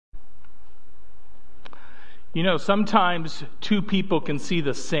You know, sometimes two people can see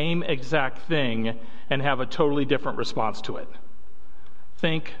the same exact thing and have a totally different response to it.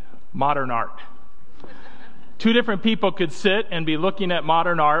 Think modern art. Two different people could sit and be looking at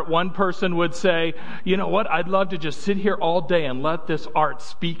modern art. One person would say, you know what, I'd love to just sit here all day and let this art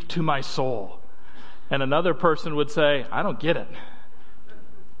speak to my soul. And another person would say, I don't get it.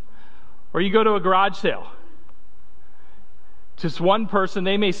 Or you go to a garage sale. Just one person,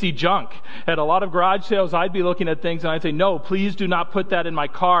 they may see junk. At a lot of garage sales, I'd be looking at things and I'd say, no, please do not put that in my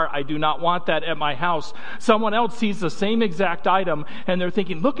car. I do not want that at my house. Someone else sees the same exact item and they're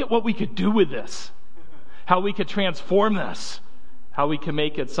thinking, look at what we could do with this. How we could transform this. How we can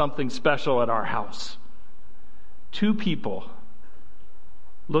make it something special at our house. Two people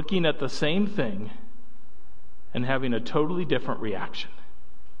looking at the same thing and having a totally different reaction.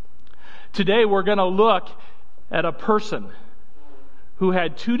 Today we're going to look at a person who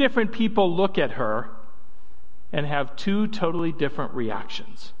had two different people look at her and have two totally different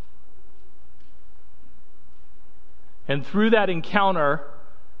reactions. And through that encounter,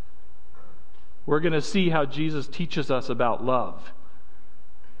 we're going to see how Jesus teaches us about love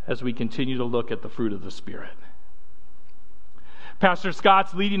as we continue to look at the fruit of the Spirit. Pastor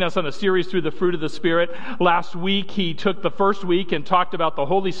Scott's leading us on a series through the fruit of the Spirit. Last week, he took the first week and talked about the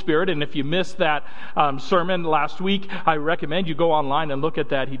Holy Spirit. And if you missed that sermon last week, I recommend you go online and look at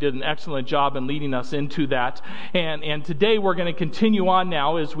that. He did an excellent job in leading us into that. And today, we're going to continue on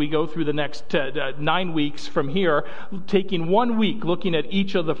now as we go through the next 9 weeks from here, taking 1 week looking at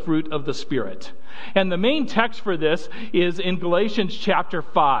each of the fruit of the Spirit. And the main text for this is in Galatians chapter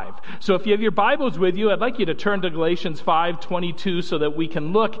 5. So if you have your Bibles with you, I'd like you to turn to Galatians 5:22 so that we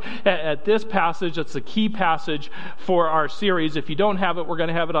can look at this passage. It's a key passage for our series. If you don't have it, we're going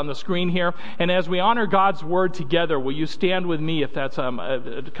to have it on the screen here. And as we honor God's Word together, will you stand with me if that's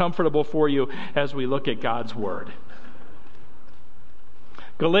comfortable for you as we look at God's Word?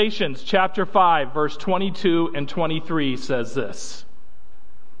 Galatians chapter 5, verse 22 and 23 says this.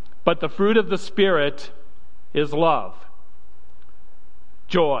 But the fruit of the Spirit is love,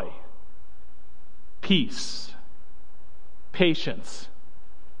 joy, peace, patience,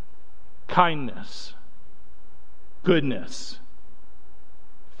 kindness, goodness,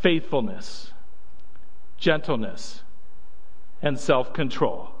 faithfulness, gentleness, and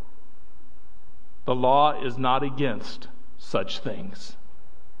self-control. The law is not against such things.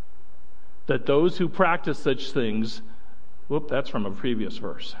 That those who practice such things, that's from a previous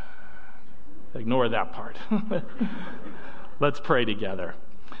verse. Ignore that part. Let's pray together.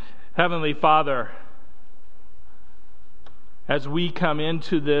 Heavenly Father, as we come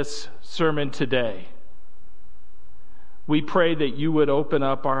into this sermon today, we pray that you would open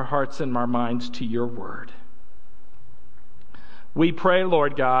up our hearts and our minds to your word. We pray,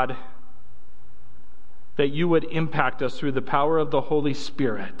 Lord God, that you would impact us through the power of the Holy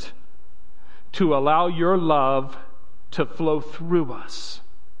Spirit to allow your love to flow through us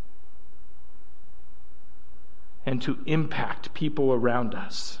and to impact people around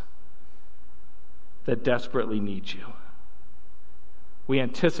us that desperately need you. We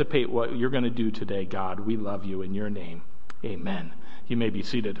anticipate what you're going to do today, God. We love you in your name. Amen. You may be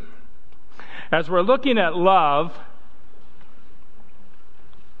seated. As we're looking at love,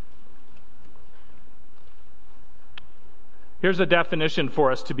 here's a definition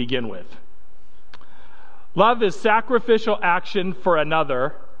for us to begin with. Love is sacrificial action for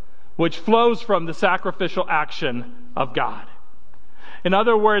another, which flows from the sacrificial action of God. In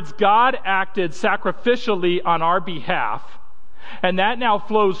other words, God acted sacrificially on our behalf, and that now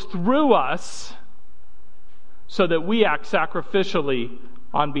flows through us so that we act sacrificially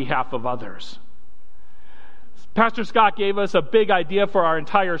on behalf of others. Pastor Scott gave us a big idea for our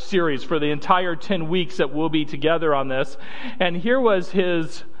entire series, for the entire 10 weeks that we'll be together on this. And here was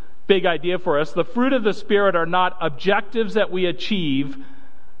his big idea for us. The fruit of the Spirit are not objectives that we achieve,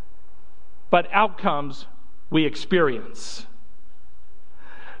 but outcomes we experience.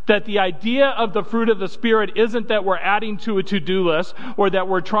 That the idea of the fruit of the Spirit isn't that we're adding to a to-do list or that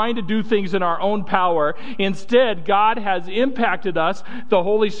we're trying to do things in our own power. Instead, God has impacted us. The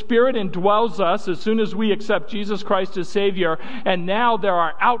Holy Spirit indwells us as soon as we accept Jesus Christ as Savior. And now there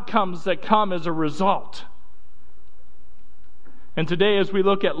are outcomes that come as a result. And today, as we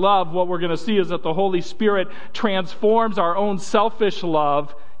look at love, what we're going to see is that the Holy Spirit transforms our own selfish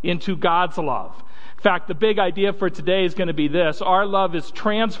love into God's love. In fact, the big idea for today is going to be this. Our love is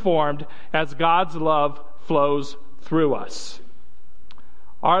transformed as God's love flows through us.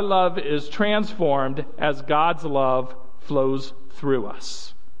 Our love is transformed as God's love flows through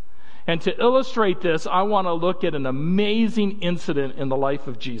us. And to illustrate this, I want to look at an amazing incident in the life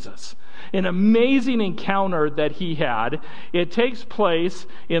of Jesus. An amazing encounter that he had. It takes place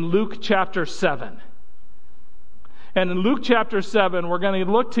in Luke chapter 7. And in Luke chapter 7, we're going to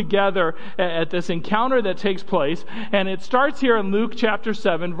look together at this encounter that takes place. And it starts here in Luke chapter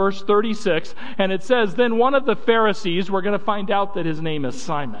 7, verse 36. And it says, "Then one of the Pharisees," we're going to find out that his name is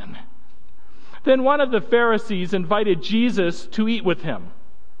Simon. "Then one of the Pharisees invited Jesus to eat with him.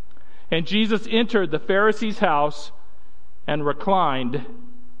 And Jesus entered the Pharisee's house and reclined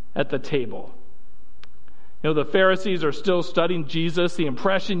at the table." You know, the Pharisees are still studying Jesus. The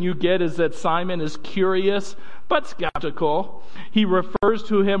impression you get is that Simon is curious but skeptical. He refers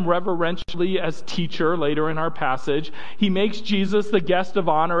to him reverentially as teacher later in our passage. He makes Jesus the guest of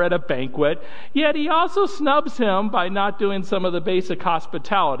honor at a banquet. Yet he also snubs him by not doing some of the basic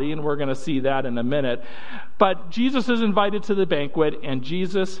hospitality, and we're going to see that in a minute. But Jesus is invited to the banquet, and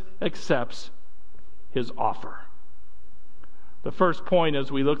Jesus accepts his offer. The first point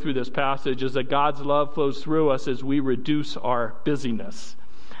as we look through this passage is that God's love flows through us as we reduce our busyness.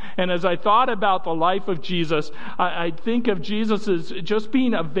 And as I thought about the life of Jesus, I think of Jesus as just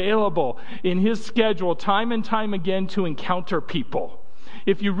being available in his schedule time and time again to encounter people.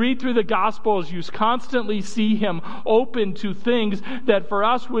 If you read through the Gospels, you constantly see him open to things that for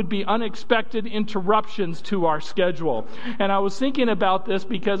us would be unexpected interruptions to our schedule. And I was thinking about this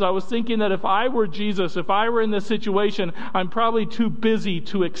because I was thinking that if I were Jesus, if I were in this situation, I'm probably too busy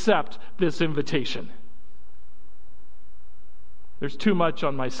to accept this invitation. There's too much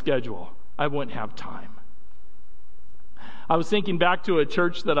on my schedule. I wouldn't have time. I was thinking back to a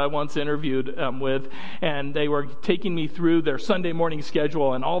church that I once interviewed with, and they were taking me through their Sunday morning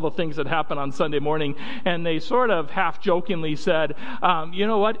schedule and all the things that happen on Sunday morning, and they sort of half-jokingly said, you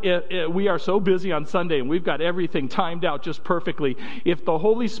know what, we are so busy on Sunday, and we've got everything timed out just perfectly. If the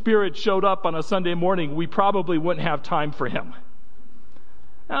Holy Spirit showed up on a Sunday morning, we probably wouldn't have time for him.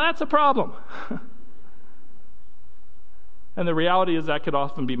 Now, that's a problem. And the reality is that could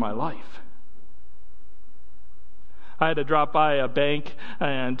often be my life. I had to drop by a bank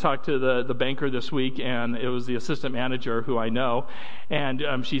and talk to the banker this week, and it was the assistant manager who I know. And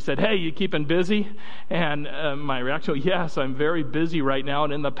she said, "Hey, you keeping busy?" And my reaction was, "Yes, I'm very busy right now."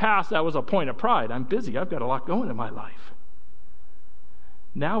 And in the past, that was a point of pride. I'm busy. I've got a lot going in my life.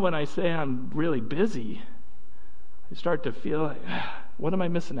 Now when I say I'm really busy, I start to feel like, what am I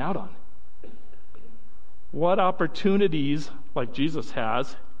missing out on? What opportunities, like Jesus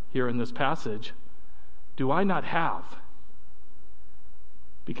has here in this passage, do I not have?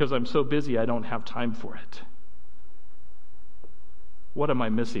 Because I'm so busy, I don't have time for it. What am I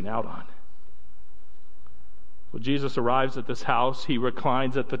missing out on? Well, Jesus arrives at this house. He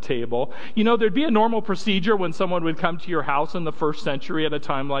reclines at the table. You know, there'd be a normal procedure when someone would come to your house in the first century at a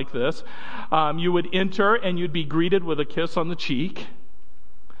time like this. You would enter and you'd be greeted with a kiss on the cheek.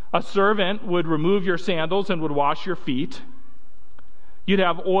 A servant would remove your sandals and would wash your feet. You'd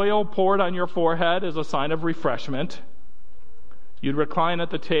have oil poured on your forehead as a sign of refreshment. You'd recline at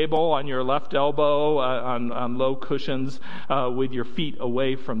the table on your left elbow on low cushions with your feet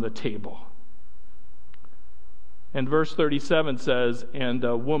away from the table. And verse 37 says, "And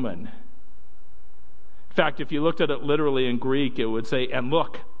a woman." In fact, if you looked at it literally in Greek, it would say, "And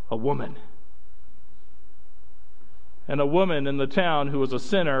look, a woman." And a woman in the town who was a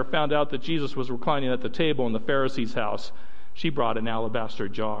sinner found out that Jesus was reclining at the table in the Pharisee's house. She brought an alabaster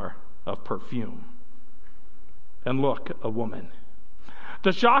jar of perfume. And look, a woman.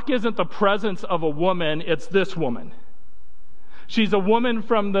 The shock isn't the presence of a woman, it's this woman. She's a woman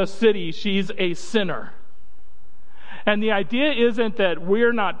from the city. She's a sinner. And the idea isn't that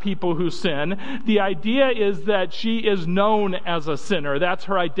we're not people who sin. The idea is that she is known as a sinner. That's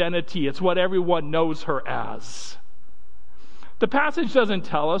her identity. It's what everyone knows her as. The passage doesn't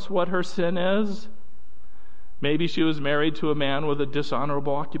tell us what her sin is. Maybe she was married to a man with a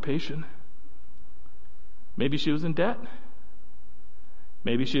dishonorable occupation. Maybe she was in debt.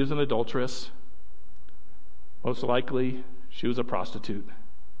 Maybe she was an adulteress. Most likely, she was a prostitute.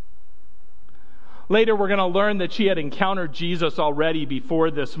 Later, we're going to learn that she had encountered Jesus already before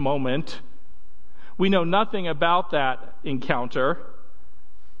this moment. We know nothing about that encounter.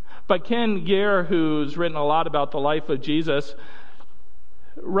 But Ken Gere, who's written a lot about the life of Jesus,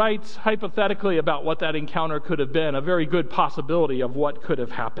 writes hypothetically about what that encounter could have been, a very good possibility of what could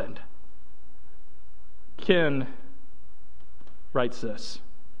have happened. Ken writes this.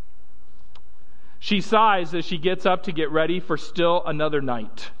 "She sighs as she gets up to get ready for still another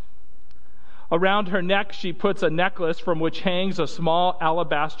night. Around her neck, she puts a necklace from which hangs a small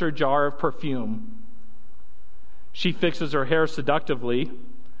alabaster jar of perfume. She fixes her hair seductively,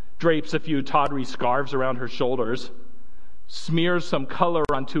 drapes a few tawdry scarves around her shoulders, smears some color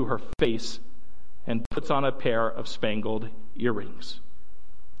onto her face, and puts on a pair of spangled earrings.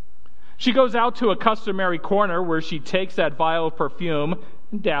 She goes out to a customary corner where she takes that vial of perfume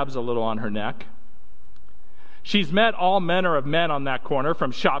and dabs a little on her neck. She's met all manner of men on that corner,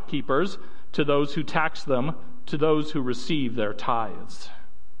 from shopkeepers to those who tax them to those who receive their tithes.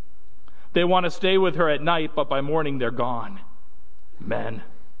 They want to stay with her at night, but by morning they're gone. Men,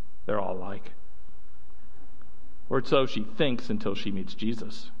 they're all like. Or so she thinks until she meets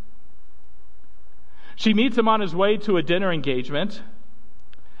Jesus. She meets him on his way to a dinner engagement.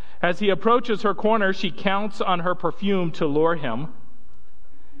 As he approaches her corner, she counts on her perfume to lure him.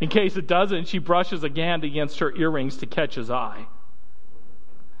 In case it doesn't, she brushes again against her earrings to catch his eye.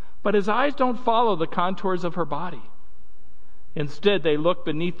 But his eyes don't follow the contours of her body. Instead, they look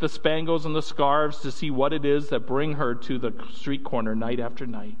beneath the spangles and the scarves to see what it is that bring her to the street corner night after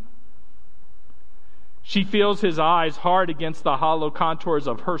night. She feels his eyes hard against the hollow contours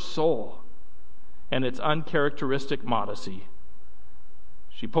of her soul and its uncharacteristic modesty.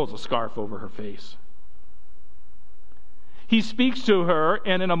 She pulls a scarf over her face. He speaks to her,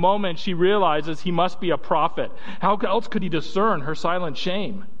 and in a moment she realizes he must be a prophet. How else could he discern her silent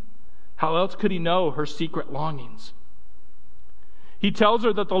shame? How else could he know her secret longings? He tells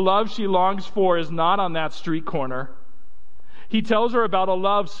her that the love she longs for is not on that street corner. He tells her about a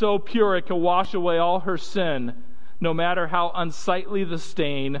love so pure it can wash away all her sin, no matter how unsightly the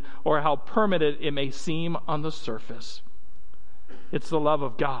stain or how permanent it may seem on the surface. It's the love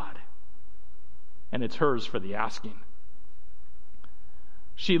of God, and it's hers for the asking.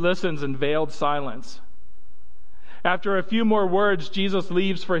 She listens in veiled silence. After a few more words, Jesus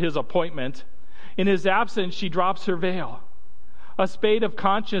leaves for his appointment. In his absence, she drops her veil. A spade of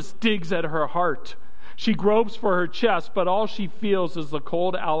conscience digs at her heart. She gropes for her chest, but all she feels is the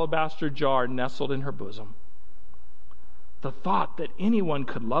cold alabaster jar nestled in her bosom. The thought that anyone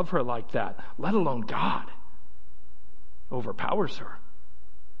could love her like that, let alone God, overpowers her.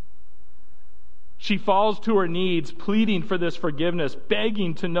 She falls to her knees, pleading for this forgiveness,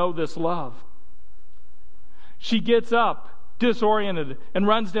 begging to know this love. She gets up, disoriented, and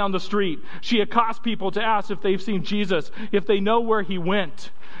runs down the street. She accosts people to ask if they've seen Jesus, if they know where he went.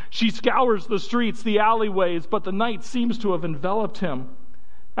 She scours the streets, the alleyways, but the night seems to have enveloped him.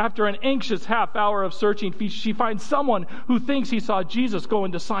 After an anxious half hour of searching, she finds someone who thinks he saw Jesus go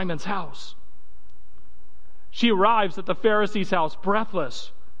into Simon's house. She arrives at the Pharisee's house,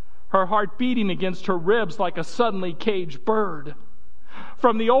 breathless, her heart beating against her ribs like a suddenly caged bird.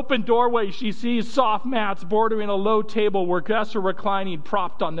 From the open doorway, she sees soft mats bordering a low table where guests are reclining,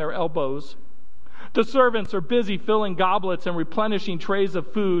 propped on their elbows. The servants are busy filling goblets and replenishing trays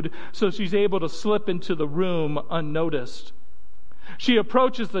of food, so she's able to slip into the room unnoticed. She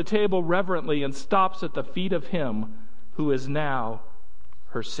approaches the table reverently and stops at the feet of him who is now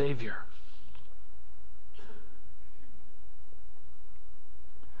her Savior.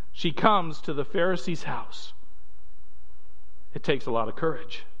 She comes to the Pharisee's house. It takes a lot of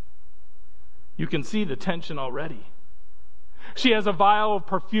courage. You can see the tension already. She has a vial of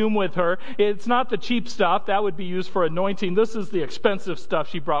perfume with her. It's not the cheap stuff that would be used for anointing. This is the expensive stuff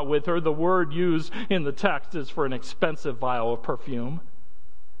she brought with her. The word used in the text is for an expensive vial of perfume.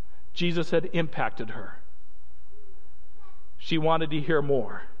 Jesus had impacted her. She wanted to hear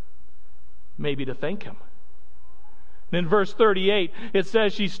more, maybe to thank him. And in verse 38, it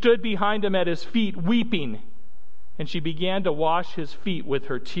says she stood behind him at his feet, weeping, and she began to wash his feet with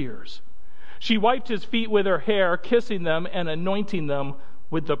her tears. She wiped his feet with her hair, kissing them and anointing them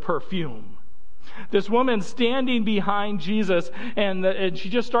with the perfume. This woman standing behind Jesus, and she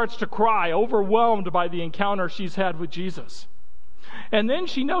just starts to cry, overwhelmed by the encounter she's had with Jesus. And then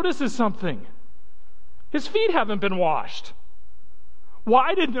she notices something. His feet haven't been washed.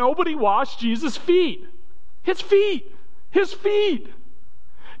 Why did nobody wash Jesus' feet? His feet! His feet!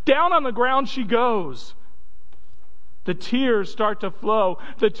 Down on the ground she goes. The tears start to flow.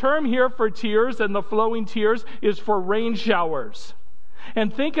 The term here for tears and the flowing tears is for rain showers.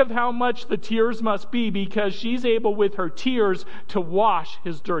 And think of how much the tears must be, because she's able with her tears to wash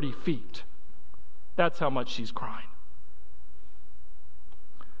his dirty feet. That's how much she's crying.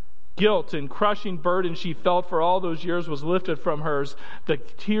 Guilt and crushing burden she felt for all those years was lifted from hers. The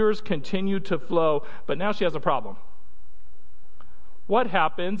tears continued to flow, but now she has a problem. What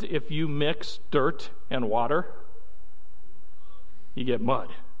happens if you mix dirt and water? You get mud.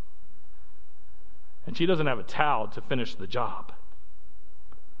 And she doesn't have a towel to finish the job.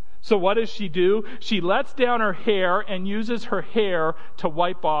 So what does she do? She lets down her hair and uses her hair to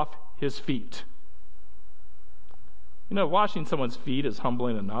wipe off his feet. Washing someone's feet is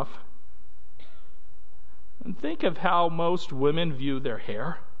humbling enough. And think of how most women view their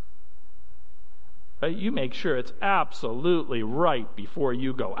hair. Right? You make sure it's absolutely right before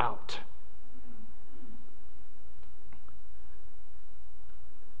you go out.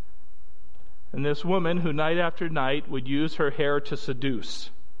 And this woman who night after night would use her hair to seduce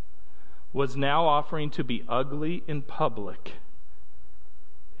was now offering to be ugly in public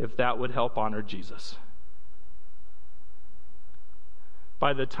if that would help honor Jesus.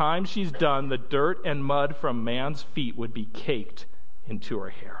 By the time she's done, the dirt and mud from man's feet would be caked into her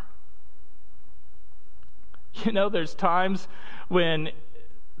hair. There's times when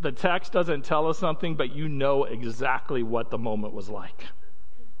the text doesn't tell us something, but you know exactly what the moment was like.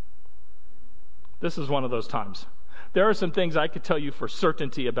 This is one of those times. There are some things I could tell you for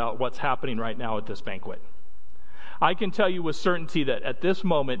certainty about what's happening right now at this banquet. I can tell you with certainty that at this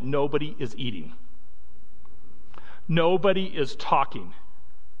moment, nobody is eating. Nobody is talking.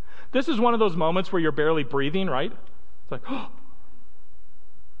 This is one of those moments where you're barely breathing, right? It's like, oh.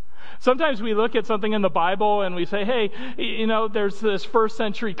 Sometimes we look at something in the Bible and we say, hey, there's this first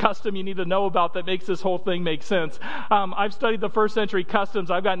century custom you need to know about that makes this whole thing make sense. I've studied the first century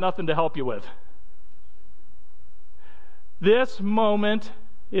customs. I've got nothing to help you with. This moment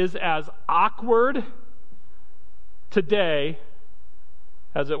is as awkward today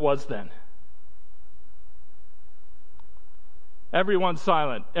as it was then. Everyone's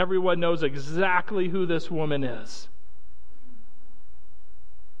silent. Everyone knows exactly who this woman is.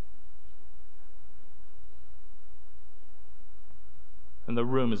 And the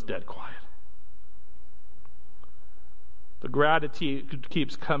room is dead quiet. The gratitude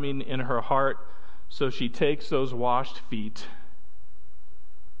keeps coming in her heart, so she takes those washed feet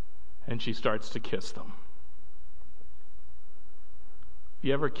and she starts to kiss them.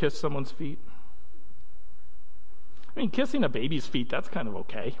 You ever kiss someone's feet? Kissing a baby's feet, that's kind of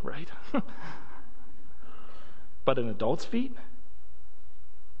okay, right? But an adult's feet?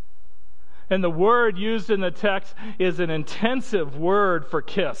 And the word used in the text is an intensive word for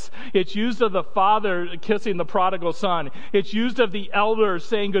kiss. It's used of the father kissing the prodigal son. It's used of the elders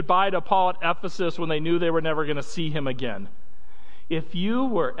saying goodbye to Paul at Ephesus when they knew they were never going to see him again. If you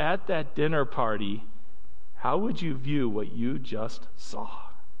were at that dinner party, how would you view what you just saw?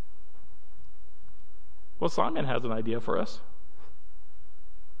 Well, Simon has an idea for us.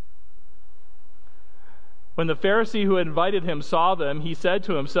 When the Pharisee who invited him saw them, he said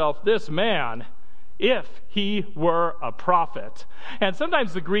to himself, this man, if he were a prophet. And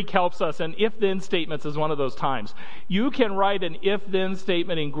sometimes the Greek helps us, and if-then statements is one of those times. You can write an if-then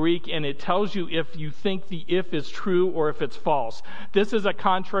statement in Greek, and it tells you if you think the if is true or if it's false. This is a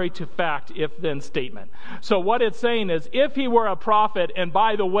contrary to fact if-then statement. So what it's saying is, if he were a prophet, and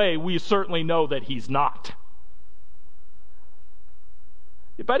by the way, we certainly know that he's not.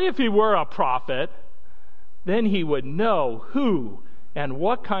 But if he were a prophet, then he would know who and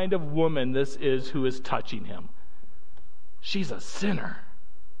what kind of woman this is who is touching him. She's a sinner.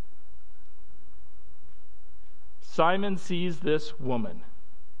 Simon sees this woman,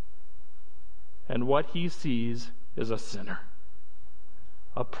 and what he sees is a sinner,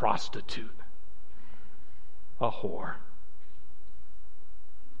 a prostitute, a whore.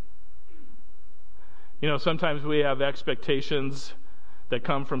 Sometimes we have expectations that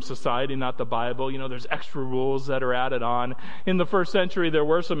come from society, not the Bible. There's extra rules that are added on. In the first century, there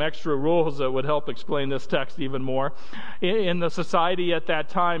were some extra rules that would help explain this text even more. In the society at that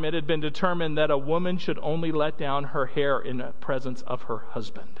time, it had been determined that a woman should only let down her hair in the presence of her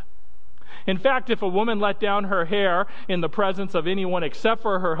husband. In fact, if a woman let down her hair in the presence of anyone except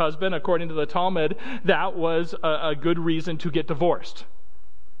for her husband, according to the Talmud, that was a good reason to get divorced.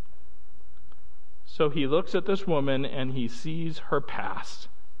 So he looks at this woman and he sees her past.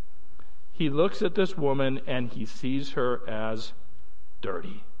 He looks at this woman and he sees her as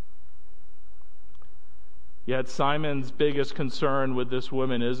dirty. Yet Simon's biggest concern with this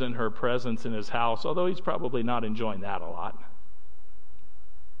woman isn't her presence in his house, although he's probably not enjoying that a lot.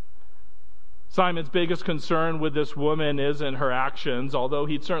 Simon's biggest concern with this woman isn't her actions, although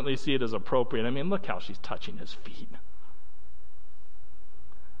he'd certainly see it as appropriate. Look how she's touching his feet.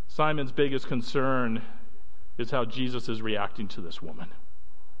 Simon's biggest concern is how Jesus is reacting to this woman.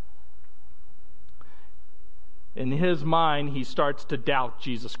 In his mind, he starts to doubt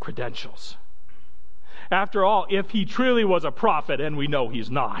Jesus' credentials. After all, if he truly was a prophet, and we know he's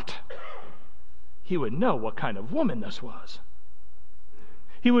not, he would know what kind of woman this was.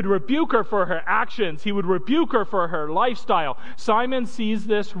 He would rebuke her for her actions. He would rebuke her for her lifestyle. Simon sees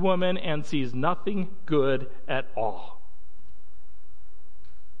this woman and sees nothing good at all.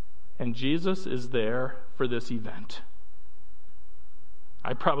 And Jesus is there for this event.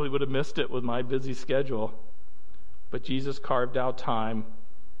 I probably would have missed it with my busy schedule. But Jesus carved out time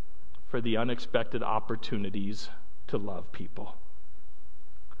for the unexpected opportunities to love people.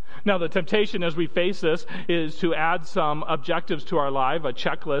 Now, the temptation as we face this is to add some objectives to our life, a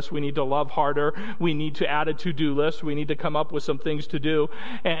checklist. We need to love harder. We need to add a to-do list. We need to come up with some things to do.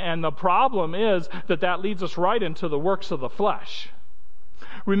 And the problem is that leads us right into the works of the flesh.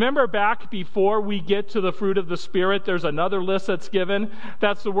 Remember back before we get to the fruit of the Spirit, there's another list that's given.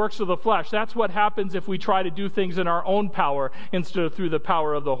 That's the works of the flesh. That's what happens if we try to do things in our own power instead of through the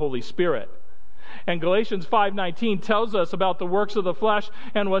power of the Holy Spirit. And Galatians 5:19 tells us about the works of the flesh.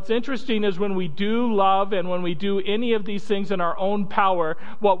 And what's interesting is when we do love and when we do any of these things in our own power,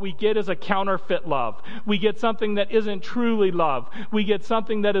 what we get is a counterfeit love. We get something that isn't truly love. We get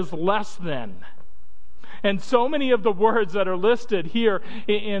something that is less than. And so many of the words that are listed here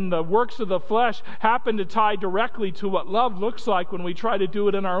in the works of the flesh happen to tie directly to what love looks like when we try to do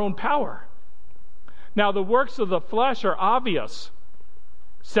it in our own power. Now, the works of the flesh are obvious.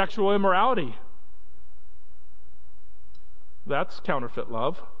 Sexual immorality. That's counterfeit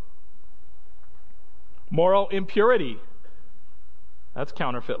love. Moral impurity. That's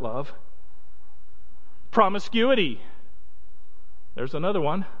counterfeit love. Promiscuity. There's another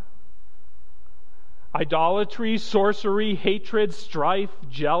one. Idolatry, sorcery, hatred, strife,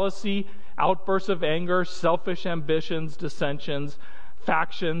 jealousy, outbursts of anger, selfish ambitions, dissensions,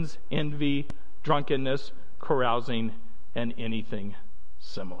 factions, envy, drunkenness, carousing, and anything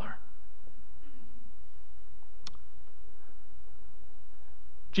similar.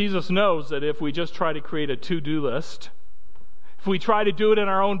 Jesus knows that if we just try to create a to-do list, if we try to do it in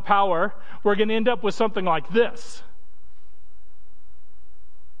our own power, we're going to end up with something like this.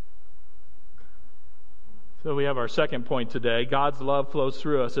 So we have our second point today. God's love flows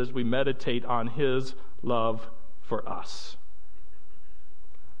through us as we meditate on His love for us.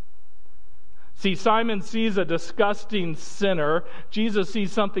 See, Simon sees a disgusting sinner. Jesus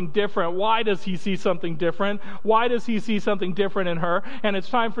sees something different. Why does he see something different? Why does he see something different in her? And it's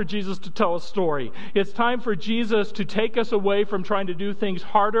time for Jesus to tell a story. It's time for Jesus to take us away from trying to do things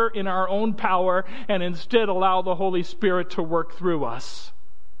harder in our own power and instead allow the Holy Spirit to work through us.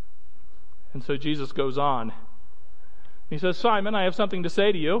 And so Jesus goes on. He says, Simon, I have something to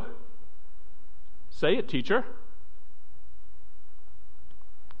say to you. Say it, teacher.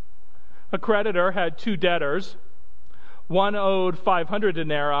 A creditor had 2 debtors. One owed 500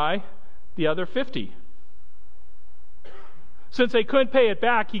 denarii, the other 50. Since they couldn't pay it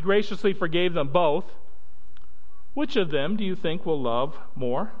back, he graciously forgave them both. Which of them do you think will love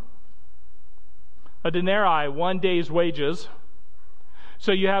more? A denarii, 1 day's wages.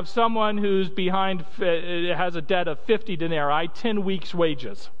 So you have someone who's behind, has a debt of 50 denarii, 10 weeks'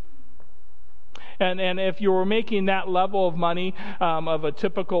 wages. And if you were making that level of money of a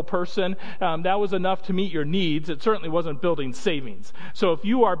typical person, that was enough to meet your needs. It certainly wasn't building savings. So if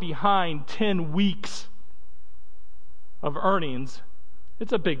you are behind 10 weeks of earnings,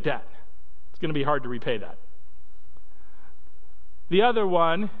 it's a big debt. It's going to be hard to repay that. The other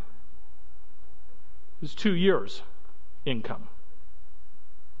one is 2 years' income.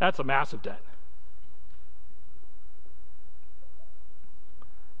 That's a massive debt.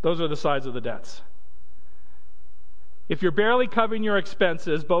 Those are the sides of the debts. If you're barely covering your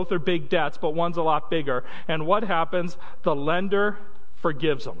expenses, both are big debts, but one's a lot bigger. And what happens? The lender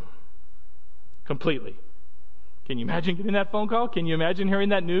forgives them completely. Can you imagine getting that phone call? Can you imagine hearing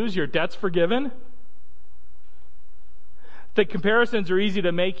that news? Your debt's forgiven? The comparisons are easy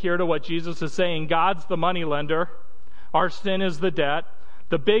to make here to what Jesus is saying. God's the money lender. Our sin is the debt.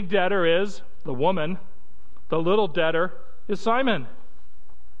 The big debtor is the woman. The little debtor is Simon.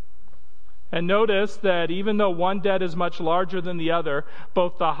 And notice that even though one debt is much larger than the other,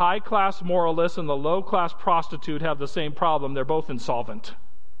 both the high-class moralist and the low-class prostitute have the same problem. They're both insolvent.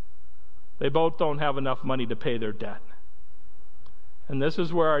 They both don't have enough money to pay their debt. And this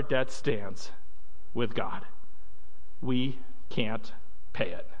is where our debt stands with God. We can't pay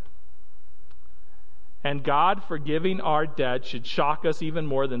it. And God forgiving our debt should shock us even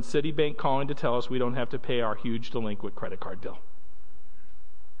more than Citibank calling to tell us we don't have to pay our huge delinquent credit card bill.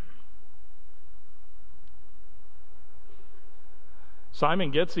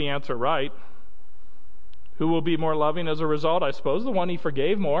 Simon gets the answer right. Who will be more loving as a result? I suppose the one he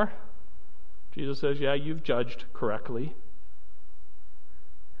forgave more. Jesus says, yeah, you've judged correctly.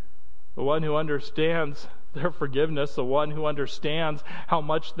 The one who understands their forgiveness, the one who understands how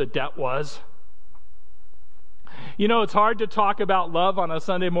much the debt was. You know, it's hard to talk about love on a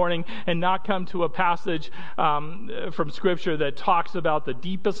Sunday morning and not come to a passage from Scripture that talks about the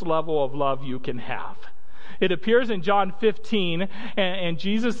deepest level of love you can have. It appears in John 15, and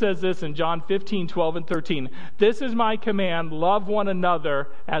Jesus says this in John 15, 12, and 13. This is my command, love one another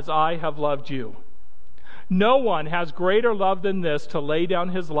as I have loved you. No one has greater love than this, to lay down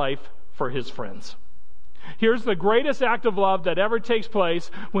his life for his friends. Here's the greatest act of love that ever takes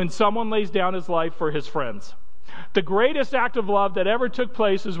place when someone lays down his life for his friends. The greatest act of love that ever took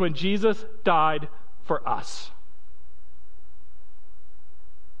place is when Jesus died for us.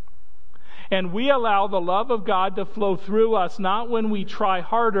 And we allow the love of God to flow through us, not when we try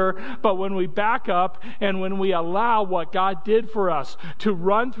harder, but when we back up and when we allow what God did for us to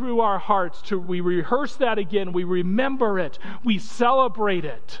run through our hearts. We rehearse that again. We remember it. We celebrate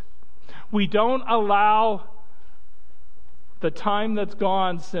it. We don't allow the time that's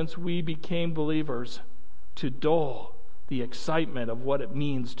gone since we became believers to dull the excitement of what it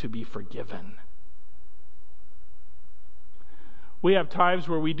means to be forgiven. We have times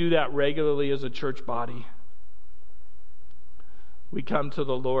where we do that regularly as a church body. We come to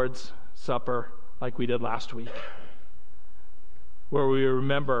the Lord's Supper like we did last week, where we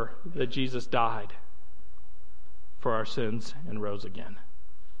remember that Jesus died for our sins and rose again.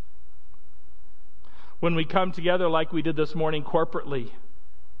 When we come together like we did this morning corporately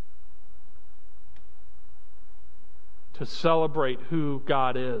to celebrate who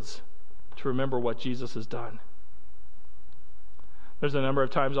God is, to remember what Jesus has done. There's a number of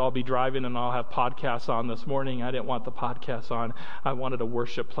times I'll be driving and I'll have podcasts on. This morning I didn't want the podcasts on. I wanted a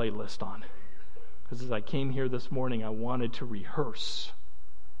worship playlist on. Because as I came here this morning, I wanted to rehearse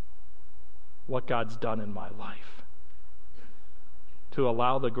what God's done in my life. To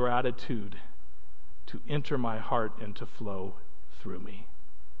allow the gratitude to enter my heart and to flow through me.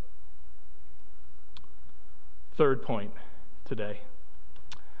 Third point today.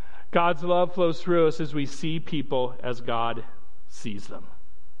 God's love flows through us as we see people as God sees them.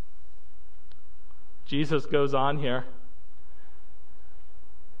 Jesus goes on here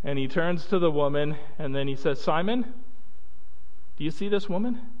and he turns to the woman and then he says, Simon, do you see this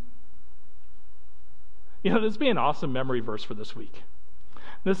woman? You know, this would be an awesome memory verse for this week.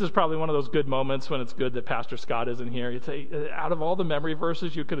 This is probably one of those good moments when it's good that Pastor Scott isn't here. You'd say, out of all the memory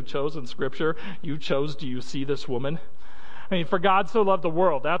verses you could have chosen in Scripture, you chose, do you see this woman? I mean, for God so loved the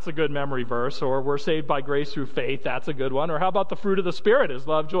world, that's a good memory verse. Or we're saved by grace through faith, that's a good one. Or how about the fruit of the Spirit is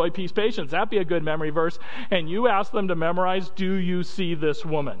love, joy, peace, patience? That'd be a good memory verse. And you ask them to memorize, do you see this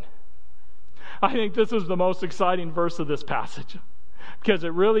woman? I think this is the most exciting verse of this passage, because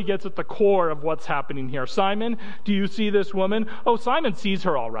it really gets at the core of what's happening here. Simon, do you see this woman? Oh, Simon sees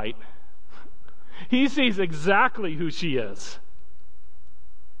her all right. He sees exactly who she is.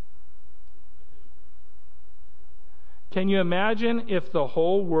 Can you imagine if the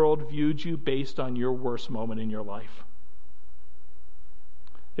whole world viewed you based on your worst moment in your life?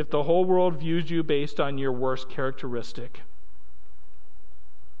 If the whole world views you based on your worst characteristic?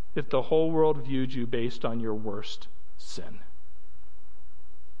 If the whole world viewed you based on your worst sin?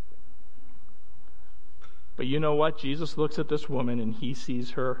 But you know what? Jesus looks at this woman and he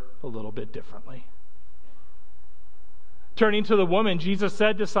sees her a little bit differently. Turning to the woman, Jesus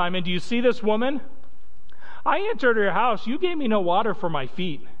said to Simon, do you see this woman? I entered her house. You gave me no water for my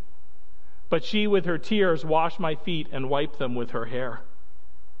feet, but she with her tears washed my feet and wiped them with her hair.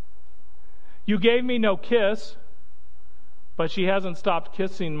 You gave me no kiss, but she hasn't stopped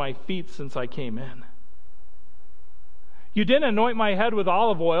kissing my feet since I came in. You didn't anoint my head with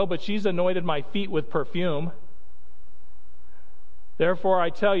olive oil, but she's anointed my feet with perfume. Therefore, I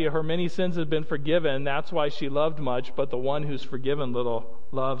tell you, her many sins have been forgiven. That's why she loved much, but the one who's forgiven little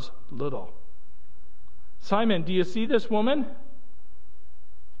loves little. Simon, do you see this woman?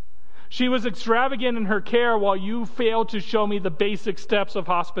 She was extravagant in her care while you failed to show me the basic steps of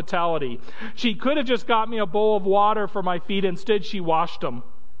hospitality. She could have just got me a bowl of water for my feet. Instead, she washed them.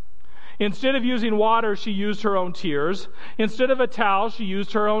 Instead of using water, she used her own tears. Instead of a towel, she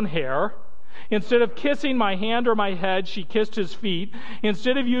used her own hair. Instead of kissing my hand or my head, she kissed his feet.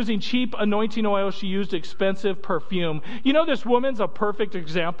 Instead of using cheap anointing oil, she used expensive perfume. You know, this woman's a perfect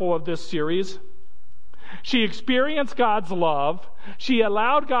example of this series. She experienced God's love. She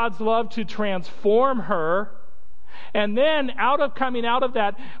allowed God's love to transform her. And then coming out of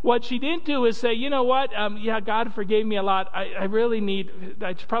that, what she didn't do is say, you know what, God forgave me a lot. I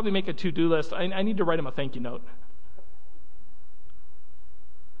should probably make a to-do list. I need to write him a thank you note.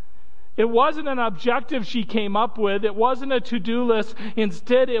 It wasn't an objective she came up with. It wasn't a to-do list.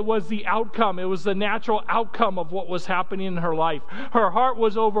 Instead, it was the outcome. It was the natural outcome of what was happening in her life. Her heart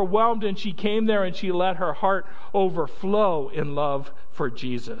was overwhelmed, and she came there and she let her heart overflow in love for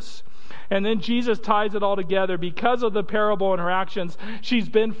Jesus. And then Jesus ties it all together. Because of the parable and her actions, she's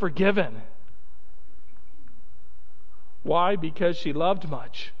been forgiven. Why? Because she loved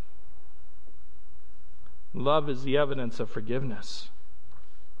much. Love is the evidence of forgiveness.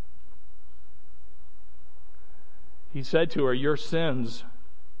 He said to her, "Your sins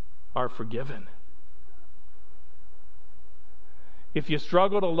are forgiven." If you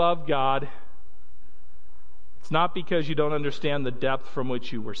struggle to love God, it's not because you don't understand the depth from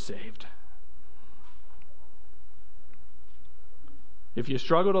which you were saved. If you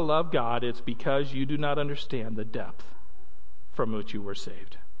struggle to love God, it's because you do not understand the depth from which you were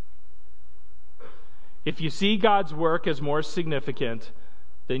saved. If you see God's work as more significant,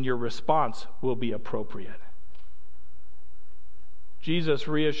 then your response will be appropriate. Jesus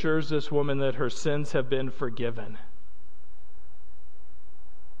reassures this woman that her sins have been forgiven.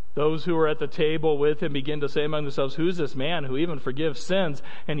 Those who were at the table with him begin to say among themselves, "Who is this man who even forgives sins?"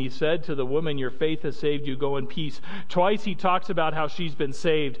 And he said to the woman, "Your faith has saved you. Go in peace." Twice he talks about how she's been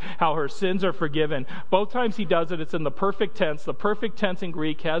saved, how her sins are forgiven. Both times he does it, it's in the perfect tense. The perfect tense in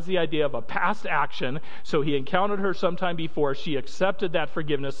Greek has the idea of a past action. So he encountered her sometime before. She accepted that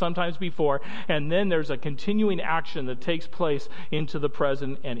forgiveness sometimes before. And then there's a continuing action that takes place into the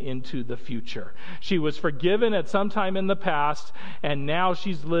present and into the future. She was forgiven at some time in the past, and now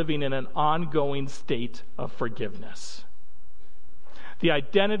she's living in an ongoing state of forgiveness. The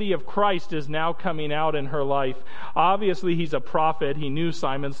identity of Christ is now coming out in her life. Obviously, he's a prophet. He knew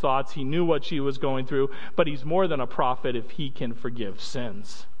Simon's thoughts. He knew what she was going through. But he's more than a prophet if he can forgive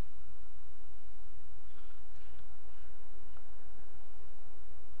sins.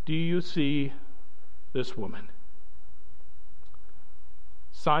 Do you see this woman?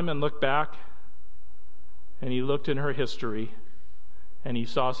 Simon looked back, and he looked in her history, and he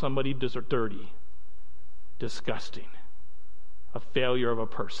saw somebody dirty, disgusting, a failure of a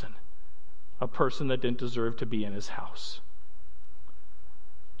person that didn't deserve to be in his house.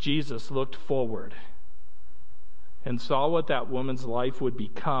 Jesus looked forward and saw what that woman's life would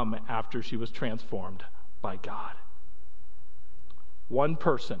become after she was transformed by God. One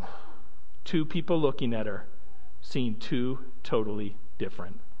person, two people looking at her, seeing two totally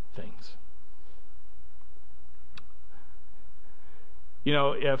different things. You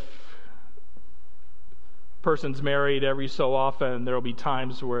know, if a person's married, every so often there will be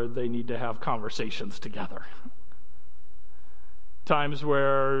times where they need to have conversations together. Times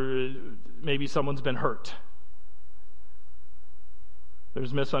where maybe someone's been hurt.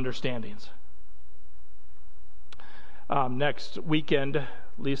 There's misunderstandings. Next weekend,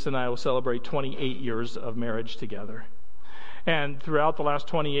 Lisa and I will celebrate 28 years of marriage together. And throughout the last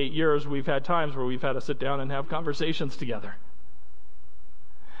 28 years, we've had times where we've had to sit down and have conversations together.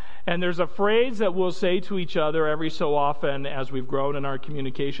 And there's a phrase that we'll say to each other every so often as we've grown in our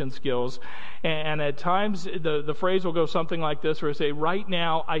communication skills. And at times, the phrase will go something like this, where we say, "Right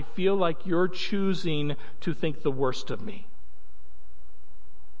now, I feel like you're choosing to think the worst of me."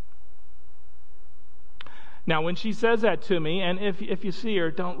 Now, when she says that to me, and if you see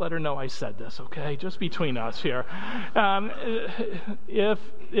her, don't let her know I said this, okay? Just between us here.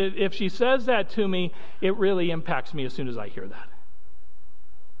 If she says that to me, it really impacts me as soon as I hear that.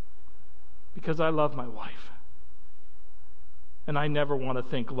 Because I love my wife. And I never want to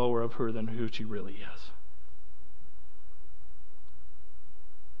think lower of her than who she really is.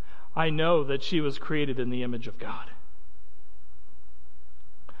 I know that she was created in the image of God.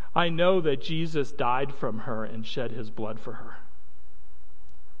 I know that Jesus died from her and shed his blood for her.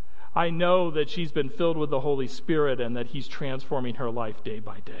 I know that she's been filled with the Holy Spirit and that he's transforming her life day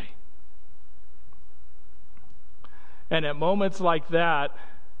by day. And at moments like that,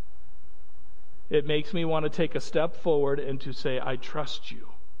 it makes me want to take a step forward and to say, I trust you.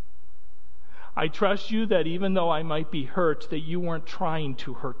 I trust you that even though I might be hurt, that you weren't trying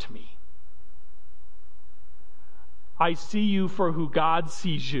to hurt me. I see you for who God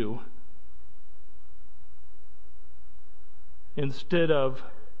sees you, instead of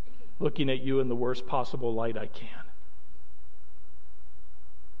looking at you in the worst possible light I can.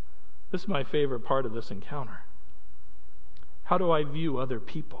 This is my favorite part of this encounter. How do I view other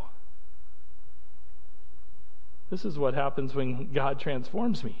people? This is what happens when God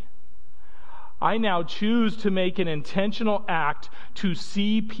transforms me. I now choose to make an intentional act to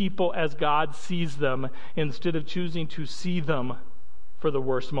see people as God sees them instead of choosing to see them for the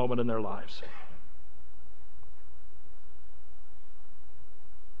worst moment in their lives.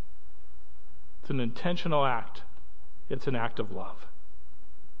 It's an intentional act. It's an act of love.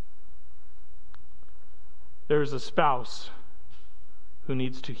 There's a spouse who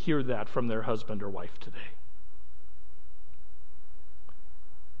needs to hear that from their husband or wife today.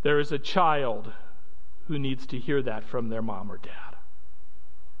 There is a child who needs to hear that from their mom or dad.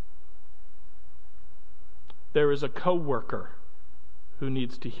 there is a coworker who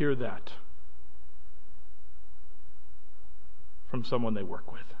needs to hear that from someone they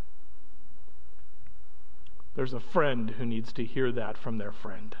work with. There's a friend who needs to hear that from their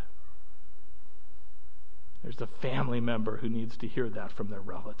friend. There's a family member who needs to hear that from their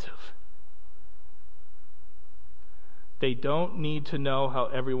relative. They don't need to know how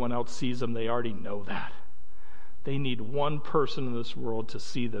everyone else sees them. They already know that. They need one person in this world to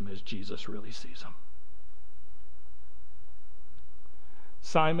see them as Jesus really sees them.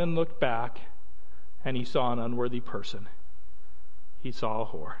 Simon looked back and he saw an unworthy person. He saw a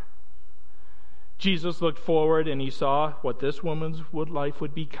whore. Jesus looked forward and he saw what this woman's life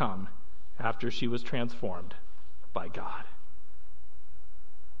would become after she was transformed by God.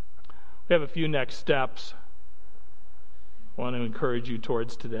 We have a few next steps I want to encourage you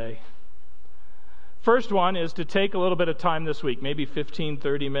towards today. First one is to take a little bit of time this week, maybe 15,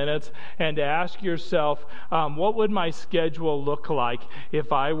 30 minutes, and to ask yourself, what would my schedule look like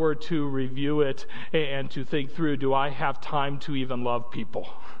if I were to review it and to think through, do I have time to even love people?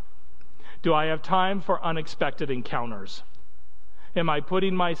 Do I have time for unexpected encounters? Am I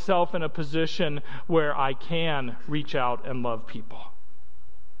putting myself in a position where I can reach out and love people?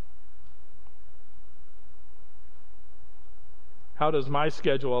 How does my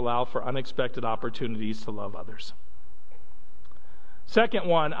schedule allow for unexpected opportunities to love others? Second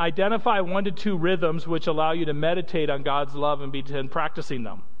one, identify 1 to 2 rhythms which allow you to meditate on God's love and begin practicing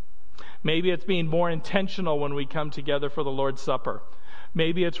them. Maybe it's being more intentional when we come together for the Lord's Supper.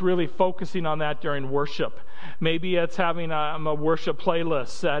 Maybe it's really focusing on that during worship. Maybe it's having a worship playlist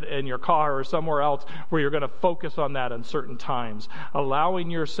set in your car or somewhere else where you're going to focus on that in certain times. Allowing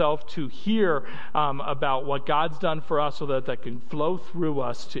yourself to hear about what God's done for us so that can flow through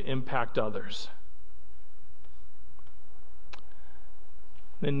us to impact others.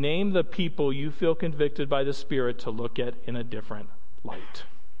 Then name the people you feel convicted by the Spirit to look at in a different light.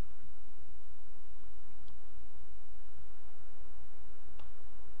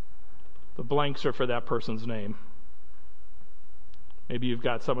 The blanks are for that person's name. Maybe you've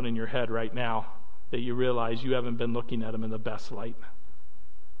got someone in your head right now that you realize you haven't been looking at them in the best light.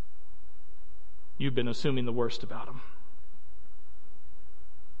 You've been assuming the worst about them.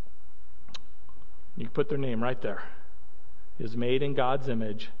 You put their name right there. Is made in God's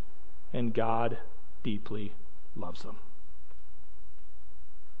image, and God deeply loves them.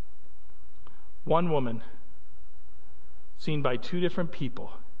 One woman seen by 2 different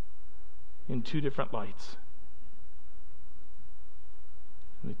people in 2 different lights.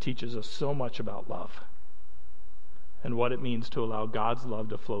 And it teaches us so much about love and what it means to allow God's love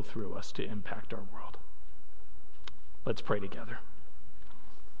to flow through us to impact our world. Let's pray together.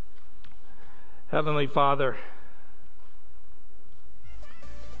 Heavenly Father,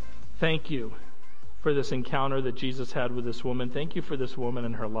 thank you for this encounter that Jesus had with this woman. Thank you for this woman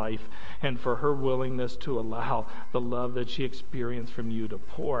and her life and for her willingness to allow the love that she experienced from you to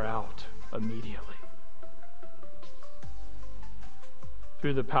pour out immediately.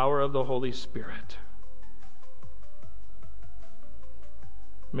 Through the power of the Holy Spirit,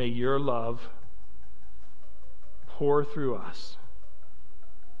 may your love pour through us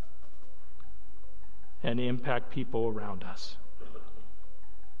and impact people around us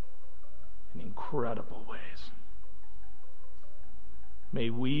in incredible ways. May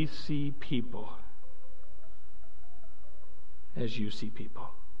we see people as you see people.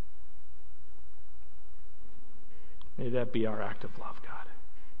 May that be our act of love, God.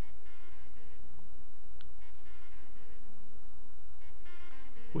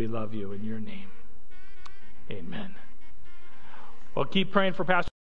 We love you in your name. Amen. Well, keep praying for Pastor